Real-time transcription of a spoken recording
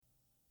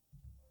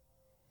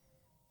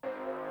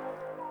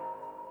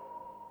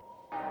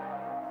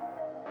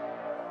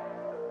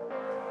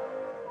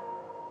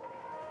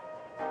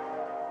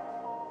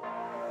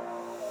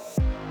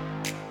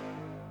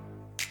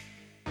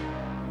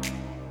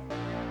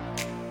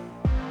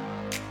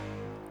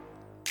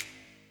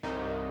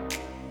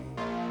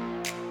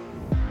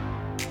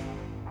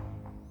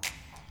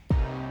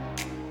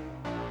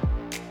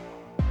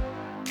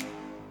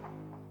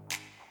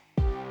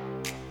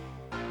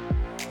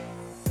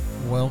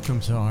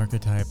Welcome to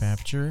Archetype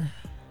Aperture.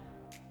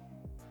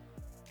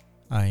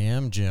 I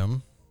am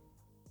Jim,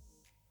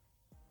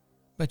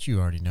 but you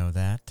already know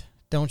that,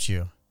 don't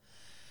you?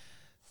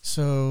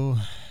 So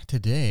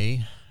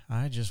today,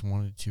 I just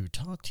wanted to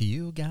talk to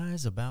you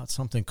guys about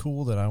something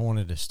cool that I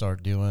wanted to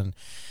start doing.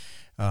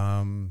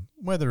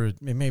 Whether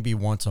it may be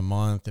once a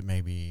month, it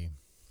may be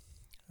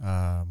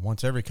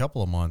once every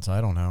couple of months,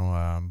 I don't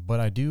know. But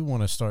I do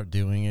want to start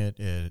doing it.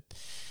 And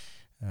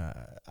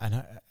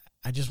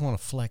I just want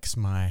to flex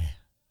my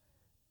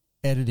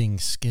editing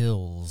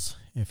skills,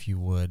 if you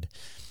would.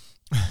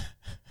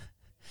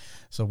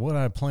 So what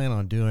I plan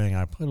on doing,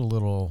 I put a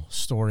little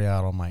story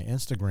out on my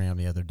Instagram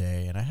the other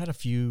day, and I had a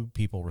few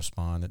people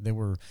respond that they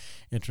were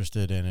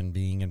interested in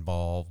being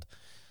involved.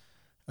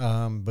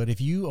 But if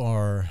you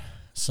are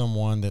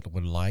someone that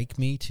would like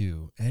me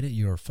to edit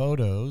your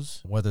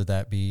photos, whether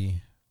that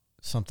be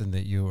something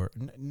that you're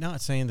not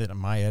saying that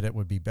my edit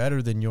would be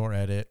better than your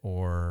edit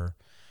or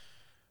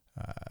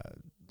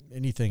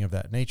anything of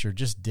that nature,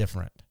 just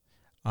different.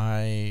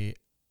 I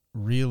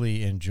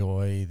really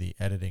enjoy the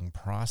editing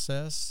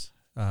process.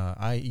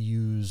 I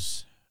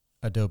use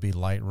Adobe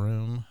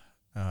Lightroom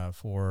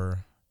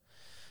for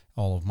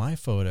all of my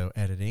photo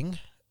editing,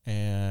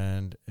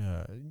 and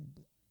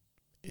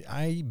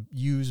I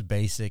use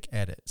basic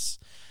edits.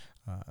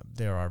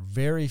 There are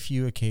very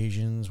few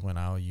occasions when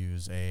I'll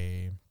use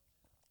a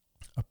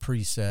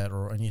preset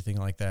or anything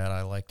like that.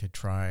 I like to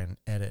try and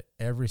edit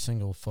every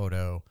single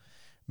photo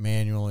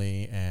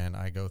manually, and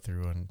I go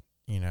through and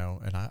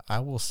I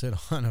will sit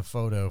on a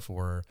photo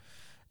for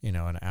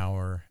an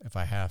hour if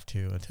I have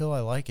to until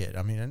I like it.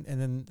 I mean,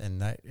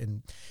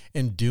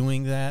 in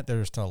doing that,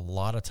 there's a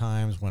lot of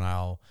times when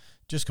I'll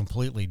just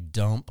completely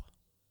dump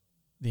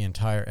the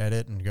entire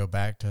edit and go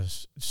back to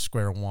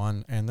square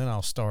one, and then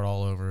I'll start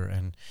all over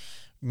and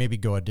maybe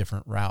go a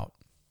different route.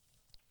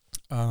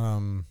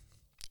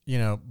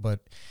 But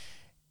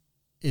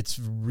it's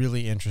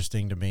really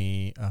interesting to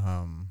me.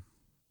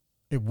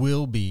 It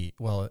will be,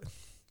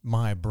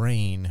 my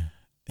brain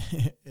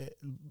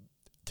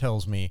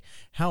tells me,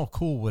 how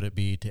cool would it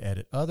be to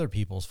edit other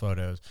people's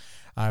photos?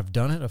 I've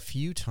done it a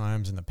few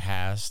times in the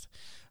past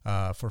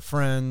for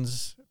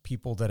friends,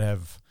 people that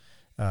have,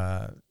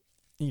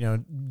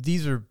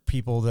 these are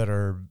people that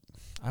are,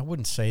 I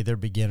wouldn't say they're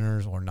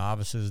beginners or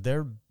novices.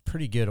 They're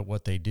pretty good at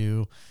what they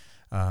do,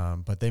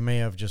 but they may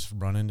have just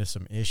run into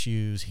some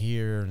issues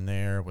here and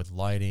there with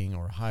lighting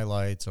or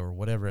highlights or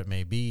whatever it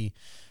may be.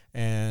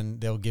 And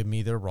they'll give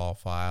me their raw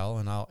file,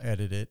 and I'll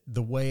edit it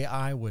the way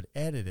I would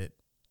edit it,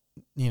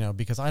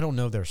 because I don't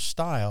know their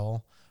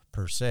style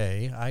per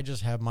se. I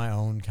just have my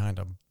own kind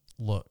of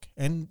look.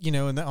 And,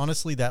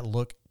 honestly, that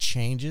look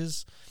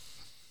changes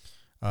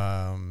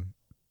from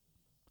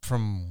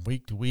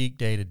week to week,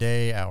 day to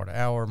day, hour to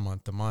hour,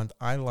 month to month.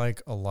 I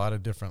like a lot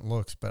of different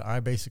looks, but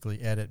I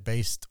basically edit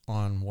based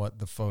on what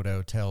the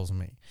photo tells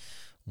me.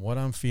 What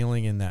I'm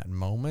feeling in that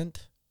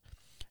moment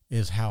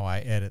is how I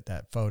edit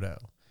that photo.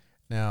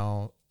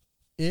 Now,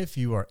 if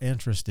you are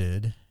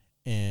interested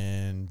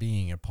in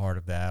being a part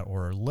of that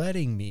or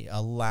allowing me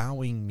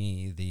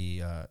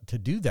to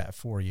do that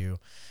for you,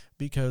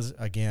 because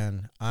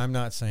again, I'm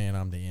not saying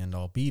I'm the end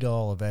all be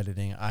all of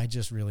editing. I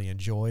just really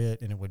enjoy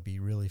it, and it would be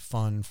really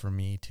fun for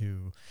me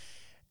to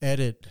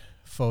edit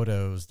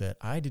photos that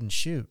I didn't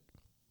shoot.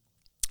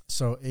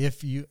 So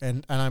if you,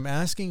 and I'm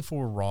asking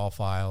for raw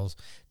files,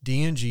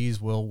 DNGs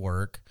will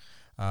work.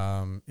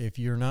 If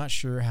you're not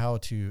sure how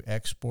to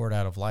export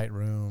out of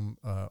Lightroom,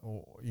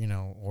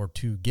 or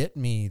to get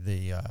me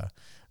the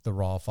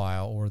raw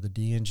file or the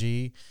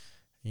DNG,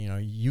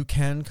 you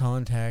can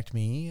contact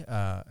me,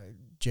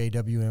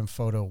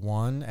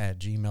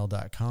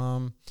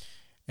 jwmphoto1@gmail.com,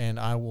 and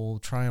I will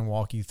try and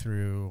walk you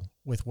through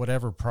with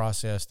whatever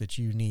process that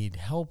you need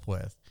help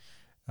with,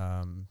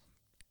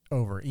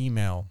 over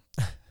email.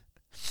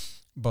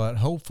 But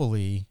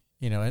hopefully,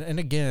 and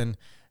again,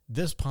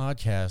 this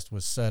podcast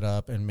was set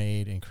up and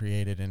made and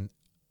created, and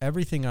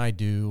everything I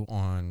do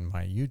on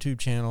my YouTube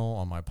channel,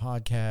 on my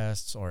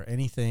podcasts, or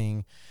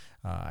anything,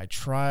 I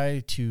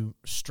try to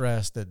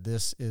stress that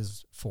this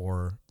is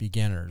for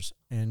beginners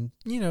and,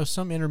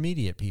 some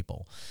intermediate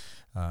people.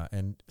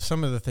 And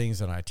some of the things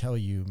that I tell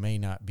you may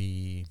not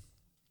be,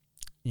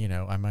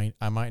 I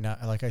might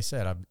not, like I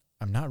said,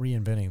 I'm not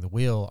reinventing the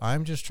wheel.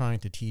 I'm just trying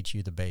to teach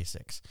you the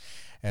basics,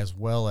 as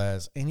well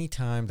as any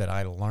time that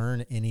I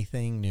learn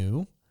anything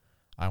new,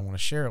 I want to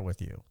share it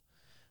with you.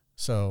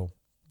 So,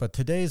 but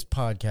today's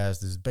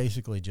podcast is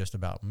basically just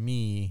about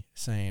me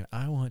saying,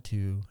 I want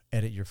to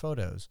edit your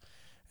photos.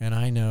 And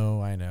I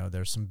know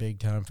there's some big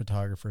time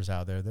photographers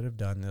out there that have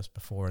done this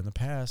before in the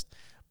past,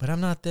 but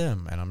I'm not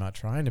them, and I'm not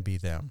trying to be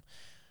them.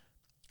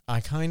 I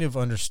kind of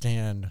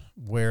understand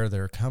where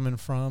they're coming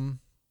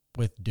from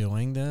with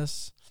doing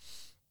this.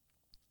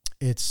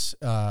 It's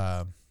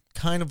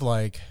kind of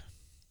like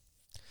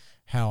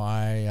how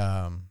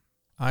I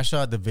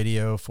shot the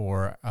video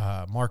for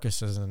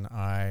Marcus's and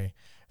I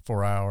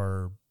for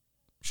our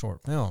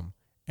short film,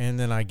 and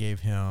then I gave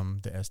him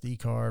the SD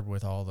card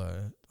with all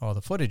the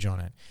footage on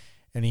it,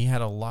 and he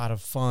had a lot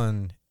of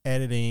fun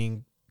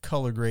editing,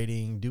 color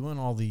grading, doing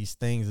all these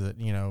things that,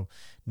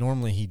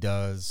 normally he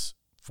does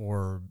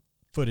for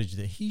footage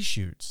that he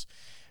shoots.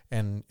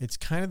 And it's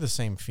kind of the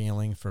same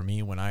feeling for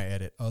me when I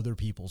edit other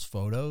people's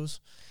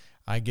photos.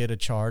 I get a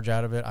charge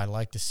out of it. I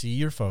like to see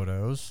your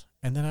photos,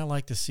 and then I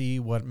like to see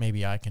what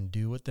maybe I can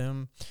do with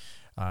them.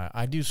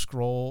 I do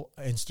scroll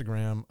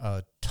Instagram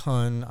a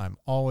ton. I'm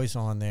always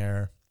on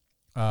there.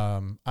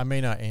 I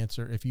may not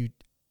answer if you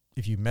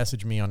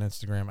message me on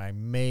Instagram. I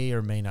may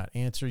or may not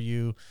answer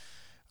you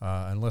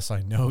unless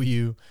I know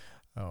you,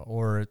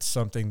 or it's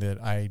something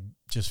that I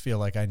just feel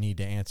like I need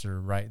to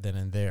answer right then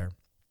and there.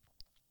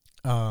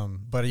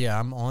 But yeah,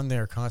 I'm on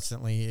there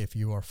constantly. If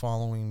you are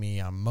following me,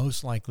 I'm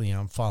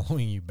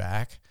following you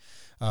back.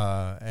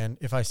 And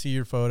if I see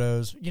your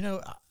photos,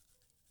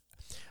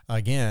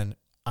 again,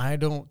 I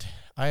don't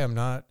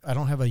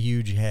have a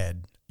huge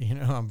head.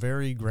 I'm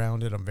very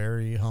grounded. I'm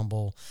very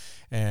humble.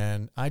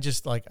 And I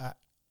just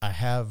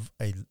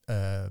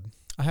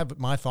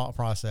my thought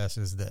process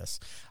is this.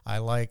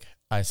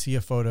 I see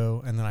a photo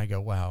and then I go,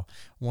 wow,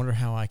 wonder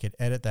how I could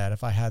edit that.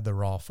 If I had the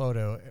raw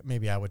photo,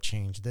 maybe I would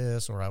change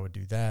this, or I would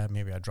do that.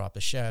 Maybe I'd drop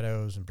the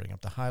shadows and bring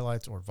up the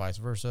highlights, or vice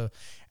versa.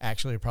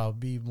 Actually, it'd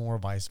probably be more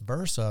vice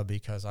versa,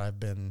 because I've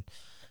been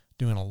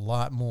doing a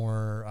lot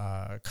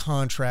more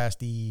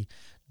contrasty,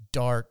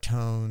 dark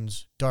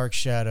tones, dark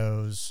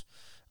shadows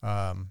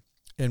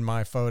in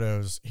my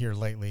photos here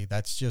lately.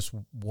 That's just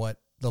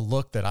what the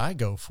look that I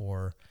go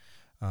for.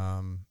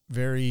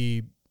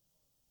 Very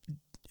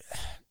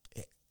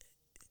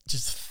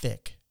just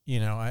thick,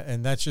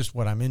 and that's just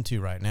what I'm into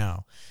right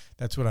now.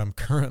 That's what I'm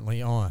currently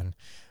on.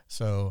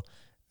 So,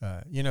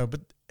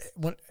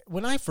 but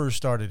when I first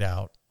started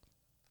out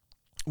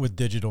with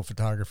digital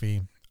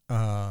photography,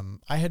 I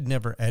had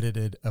never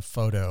edited a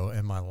photo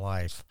in my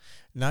life,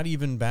 not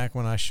even back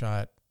when I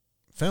shot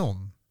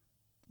film,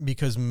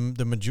 because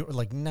the majority,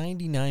 like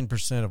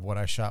 99% of what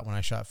I shot when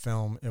I shot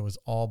film, it was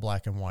all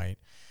black and white.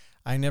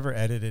 I never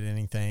edited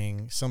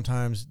anything.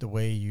 Sometimes the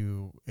way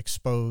you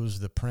expose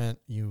the print,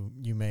 you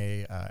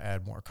may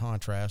add more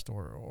contrast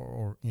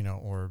or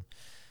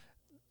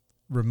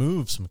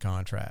remove some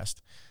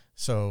contrast.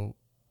 So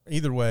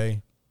either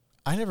way,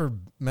 I never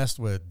messed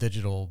with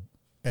digital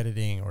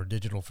editing or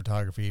digital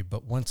photography.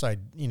 But once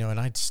and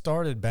I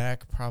started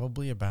back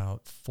probably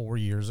about 4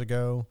 years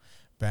ago,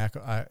 back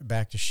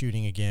to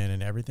shooting again,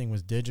 and everything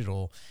was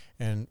digital.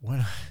 And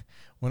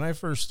when I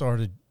first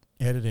started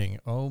editing,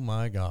 oh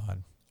my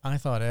God. I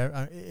thought,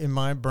 in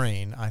my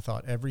brain,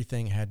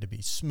 everything had to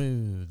be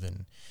smooth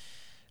and,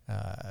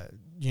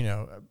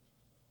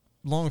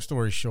 long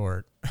story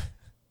short,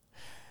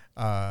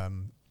 I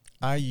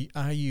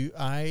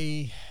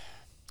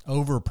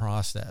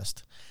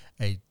overprocessed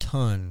a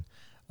ton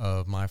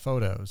of my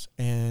photos,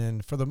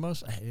 and for the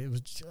most, it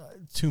was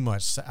too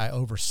much. I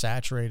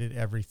oversaturated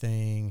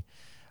everything.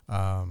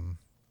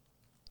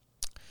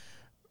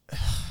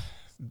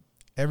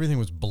 Everything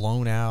was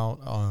blown out.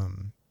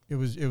 It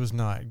was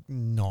not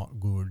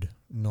good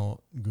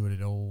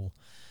at all.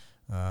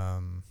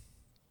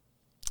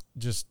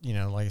 Just,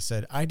 like I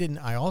said,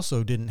 I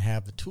also didn't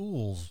have the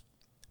tools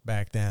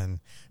back then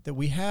that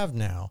we have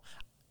now.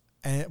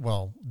 And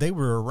they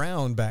were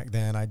around back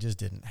then. I just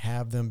didn't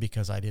have them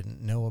because I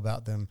didn't know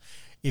about them.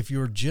 If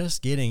you're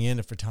just getting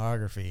into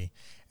photography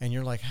and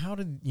you're like, how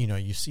did,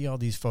 you see all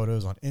these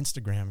photos on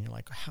Instagram and you're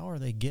like, how are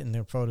they getting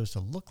their photos to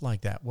look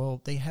like that?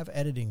 Well, they have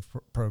editing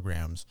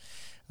programs.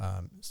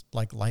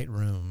 Like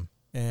Lightroom,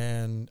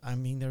 and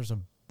there's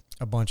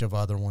a bunch of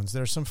other ones.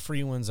 There's some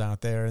free ones out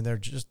there, and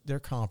they're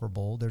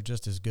comparable. They're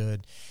just as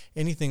good.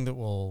 Anything that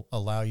will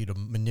allow you to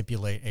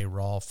manipulate a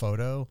raw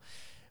photo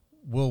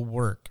will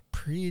work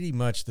pretty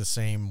much the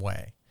same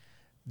way.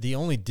 The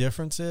only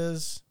difference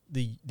is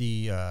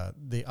the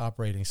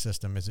operating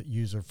system. Is it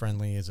user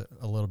friendly? Is it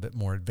a little bit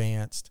more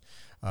advanced?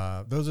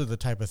 Those are the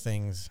type of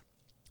things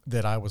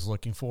that I was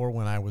looking for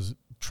when I was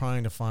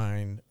trying to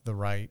find the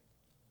right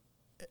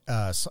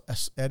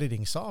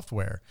editing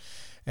software.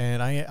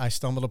 And I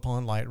stumbled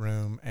upon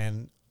Lightroom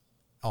and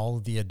all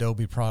of the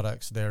Adobe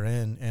products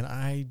therein, and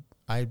I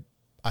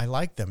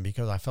liked them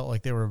because I felt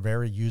like they were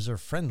very user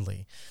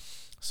friendly.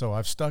 So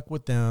I've stuck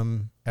with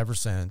them ever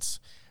since.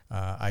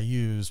 I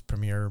use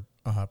Premiere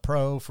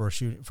Pro for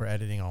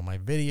editing all my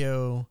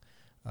video.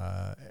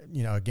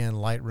 Again,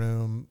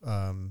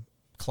 Lightroom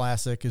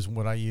Classic is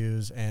what I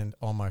use, and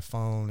on my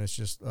phone it's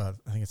just I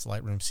think it's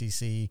Lightroom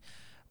CC.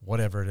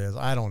 Whatever it is,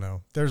 I don't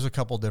know. There's a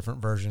couple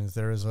different versions.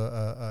 There is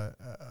a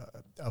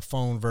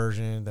phone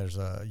version. There's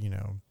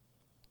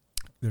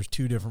there's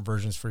two different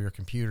versions for your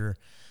computer,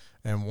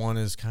 and one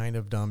is kind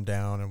of dumbed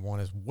down, and one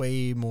is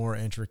way more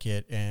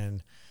intricate.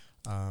 And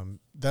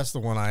that's the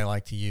one I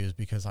like to use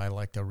because I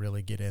like to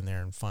really get in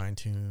there and fine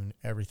tune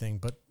everything.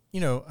 But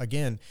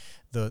again,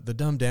 the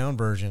dumbed down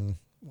version.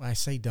 When I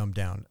say dumbed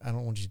down, I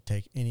don't want you to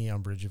take any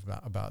umbrage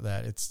about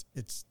that.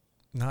 It's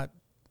not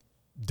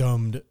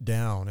dumbed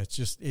down. It's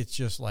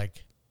just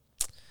like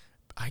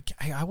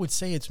I would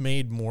say it's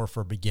made more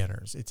for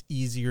beginners. It's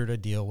easier to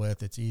deal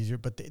with. It's easier,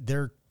 but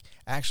they're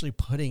actually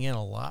putting in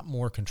a lot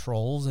more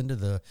controls into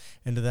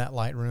that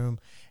Lightroom,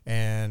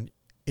 and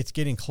it's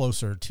getting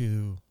closer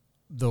to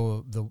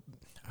the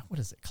what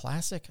is it,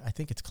 Classic? I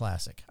think it's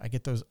Classic. I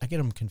get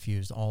them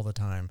confused all the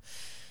time.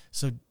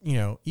 So,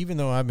 even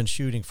though I've been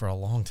shooting for a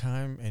long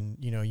time, and,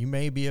 you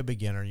may be a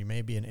beginner, you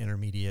may be an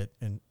intermediate,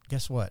 and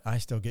guess what? I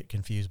still get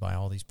confused by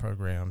all these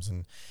programs,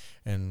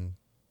 and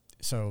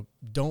so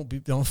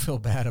don't feel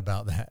bad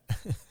about that.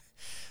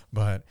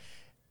 But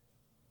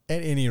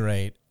at any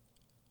rate,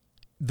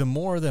 the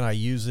more that I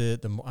use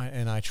it,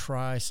 I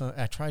try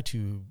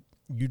to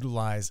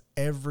utilize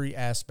every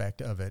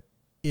aspect of it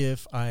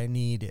if I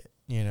need it,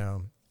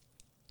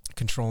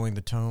 controlling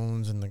the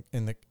tones and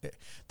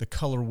the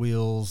color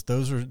wheels.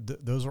 Those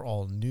are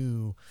all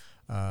new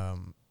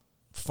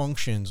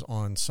functions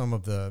on some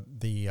of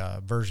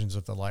the versions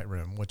of the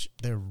Lightroom, which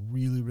they're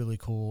really, really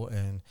cool.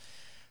 And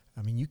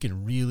I mean, you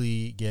can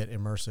really get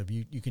immersive.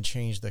 You can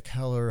change the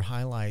color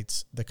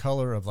highlights, the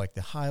color of like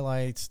the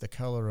highlights, the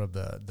color of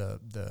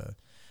the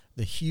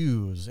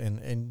hues,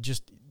 and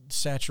just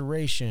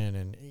saturation,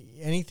 and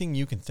anything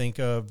you can think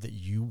of that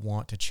you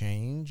want to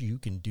change, you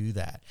can do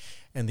that.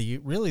 And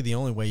the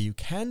only way you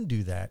can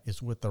do that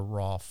is with the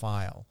raw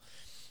file.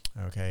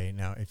 Okay,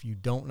 now if you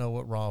don't know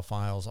what raw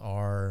files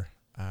are,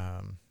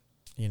 I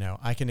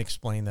can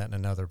explain that in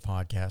another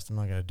podcast. I'm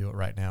not going to do it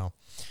right now,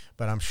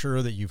 but I'm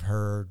sure that you've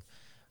heard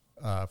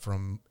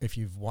from, if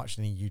you've watched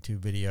any YouTube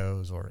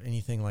videos or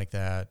anything like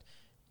that,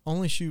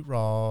 only shoot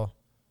raw.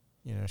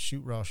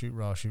 Shoot raw.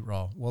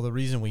 Well, the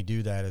reason we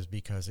do that is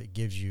because it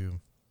gives you,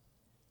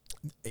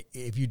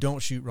 if you don't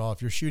shoot raw,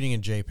 if you're shooting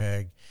in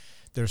JPEG,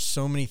 there's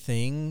so many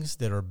things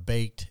that are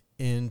baked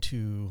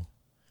into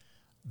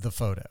the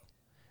photo.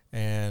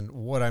 And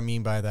what I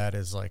mean by that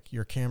is, like,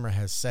 your camera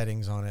has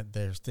settings on it.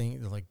 There's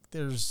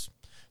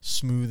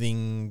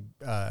smoothing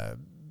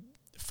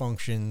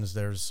functions.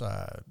 There's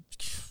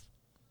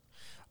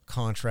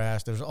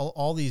contrast. There's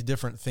all these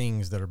different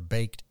things that are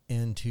baked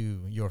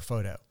into your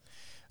photo.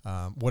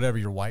 Whatever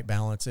your white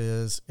balance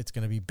is, it's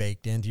going to be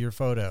baked into your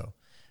photo.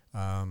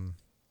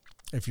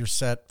 If you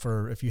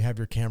have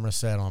your camera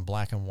set on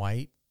black and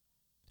white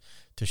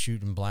to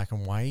shoot in black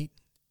and white,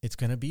 it's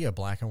going to be a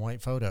black and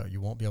white photo.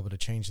 You won't be able to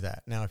change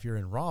that. Now, if you're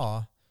in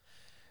RAW,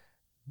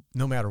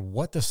 no matter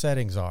what the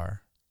settings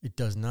are, it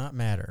does not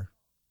matter.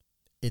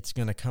 It's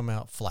going to come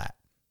out flat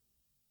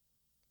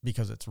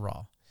because it's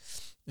RAW.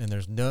 And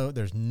there's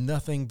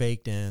nothing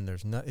baked in.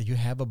 You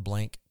have a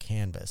blank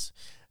canvas,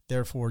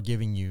 therefore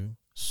giving you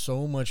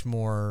so much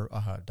more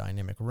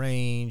dynamic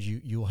range.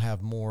 You'll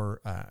have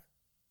more.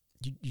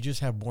 You just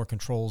have more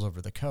controls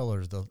over the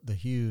colors, the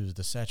hues,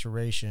 the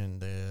saturation,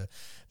 the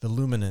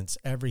luminance,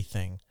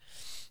 everything.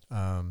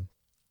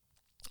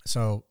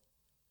 So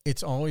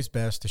it's always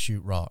best to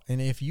shoot raw. And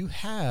if you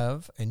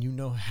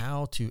know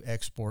how to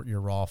export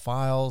your raw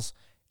files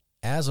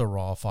as a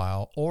raw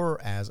file or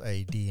as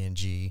a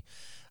DNG,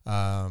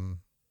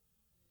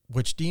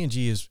 which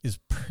DNG is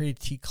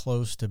pretty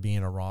close to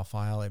being a raw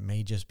file. It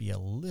may just be a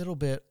little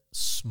bit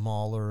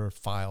smaller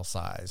file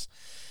size,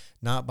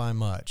 not by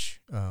much.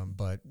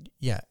 But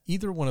yeah,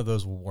 either one of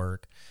those will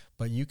work.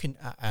 But you can.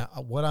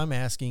 What I'm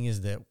asking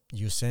is that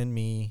you send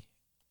me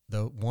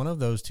one of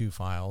those two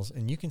files,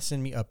 and you can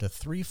send me up to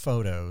 3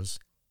 photos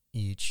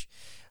each,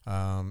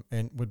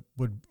 and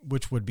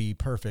which would be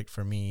perfect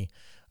for me.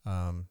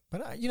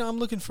 But I'm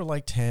looking for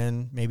like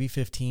 10, maybe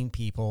 15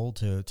 people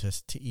to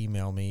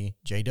email me,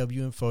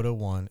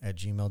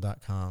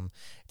 jwinphoto1@gmail.com,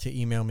 to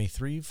email me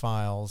 3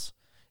 files,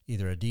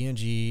 either a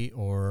DNG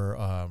or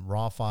a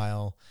raw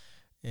file.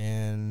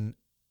 And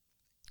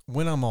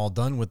when I'm all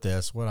done with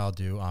this, what I'll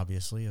do,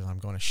 obviously, is I'm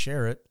going to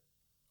share it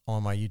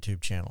on my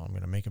YouTube channel. I'm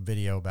going to make a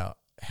video about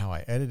how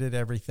I edited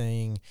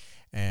everything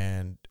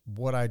and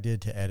what I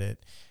did to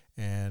edit.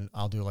 And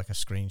I'll do like a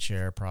screen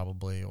share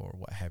probably, or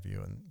what have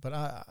you. But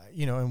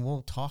and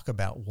we'll talk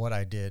about what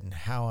I did and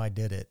how I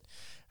did it,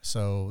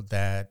 so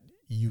that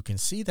you can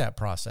see that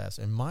process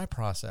and my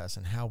process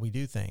and how we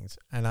do things.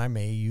 And I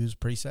may use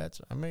presets,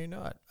 I may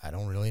not. I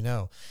don't really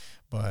know,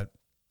 but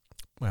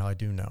I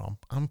do know.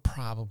 I'm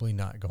probably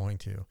not going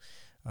to.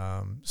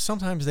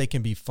 Sometimes they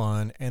can be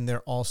fun, and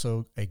they're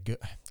also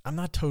I'm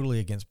not totally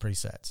against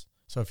presets.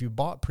 So if you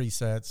bought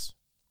presets,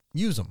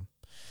 use them.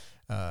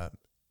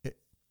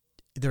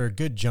 They're a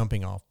good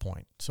jumping off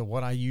point. So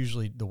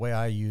the way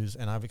I use,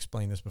 and I've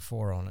explained this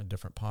before on a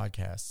different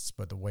podcasts,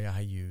 but the way I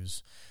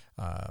use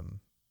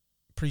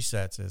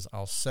presets is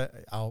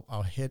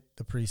I'll hit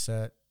the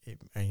preset.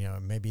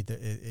 Maybe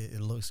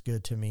it looks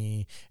good to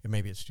me, and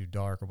maybe it's too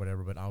dark or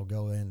whatever, but I'll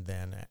go in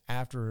then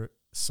after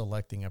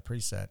selecting a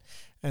preset,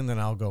 and then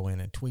I'll go in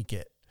and tweak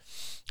it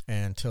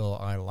until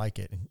I like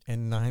it.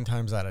 And 9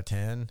 times out of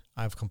 10,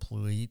 I've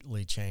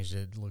completely changed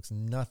it. It looks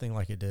nothing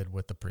like it did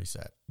with the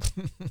preset.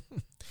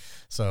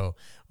 So,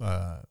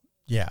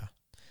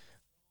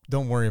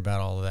 don't worry about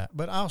all of that.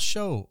 But I'll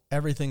show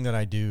everything that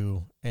I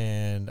do,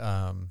 and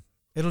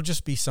it'll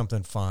just be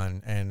something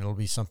fun, and it'll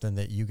be something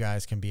that you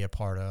guys can be a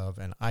part of,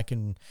 and I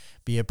can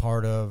be a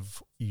part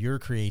of your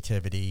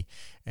creativity,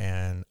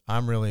 and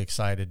I'm really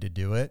excited to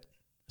do it.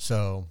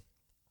 So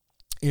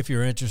if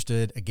you're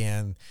interested,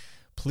 again,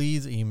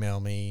 please email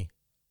me,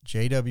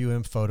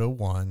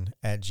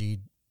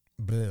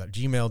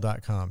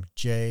 jwmphoto1@gmail.com.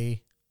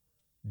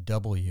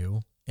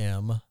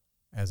 JWM,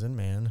 as in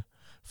man,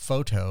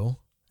 photo,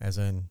 as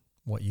in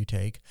what you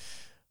take,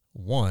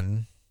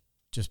 1,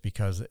 just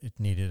because it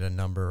needed a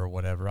number or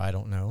whatever, I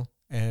don't know,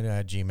 and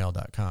at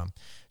gmail.com.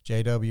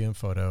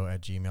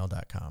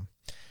 jwmphoto@gmail.com.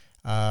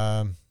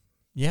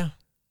 Yeah,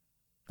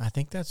 I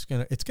think it's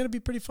gonna be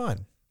pretty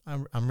fun.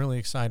 I'm really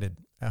excited.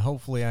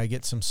 Hopefully I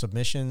get some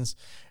submissions.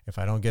 If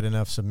I don't get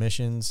enough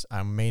submissions,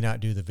 I may not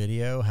do the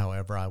video.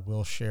 However, I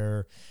will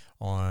share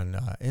on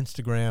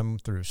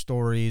Instagram through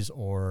stories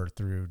or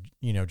through,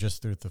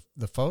 just through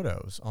the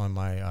photos on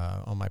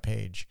my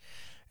page.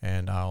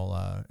 And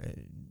I'll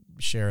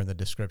share in the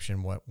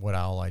description what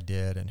all I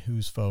did and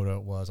whose photo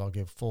it was. I'll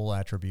give full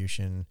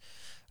attribution.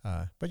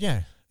 But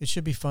yeah, it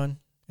should be fun.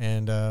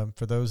 And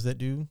for those that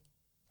do,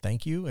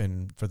 thank you.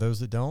 And for those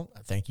that don't,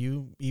 thank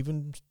you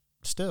even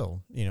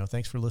still.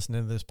 Thanks for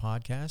listening to this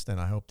podcast, and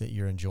I hope that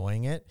you're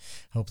enjoying it.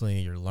 Hopefully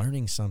you're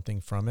learning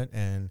something from it,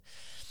 and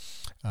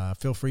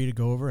feel free to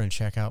go over and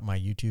check out my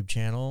YouTube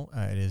channel.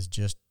 It is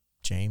just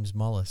James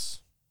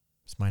Mullis.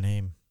 It's my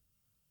name.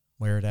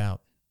 Wear it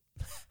out.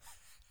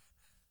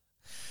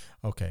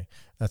 Okay,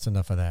 that's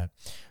enough of that.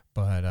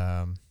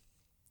 But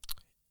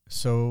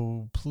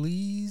so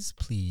please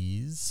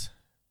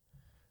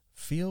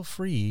feel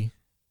free,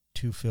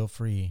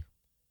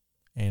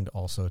 and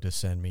also to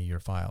send me your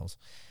files.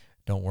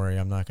 Don't worry,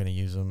 I'm not going to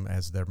use them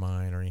as they're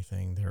mine or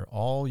anything. They're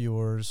all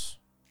yours.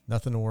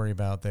 Nothing to worry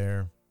about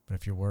there. But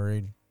if you're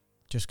worried,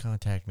 just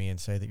contact me and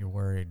say that you're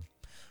worried.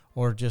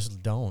 Or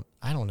just don't.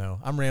 I don't know.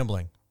 I'm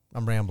rambling.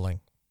 I'm going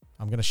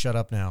to shut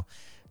up now.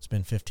 It's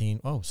been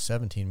 17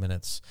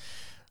 minutes.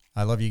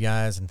 I love you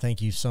guys, and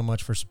thank you so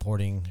much for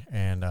supporting.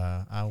 And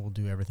I will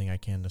do everything I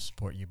can to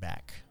support you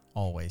back.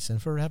 Always and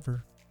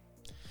forever.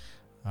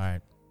 All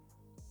right.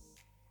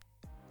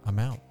 I'm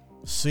out.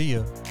 See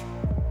ya.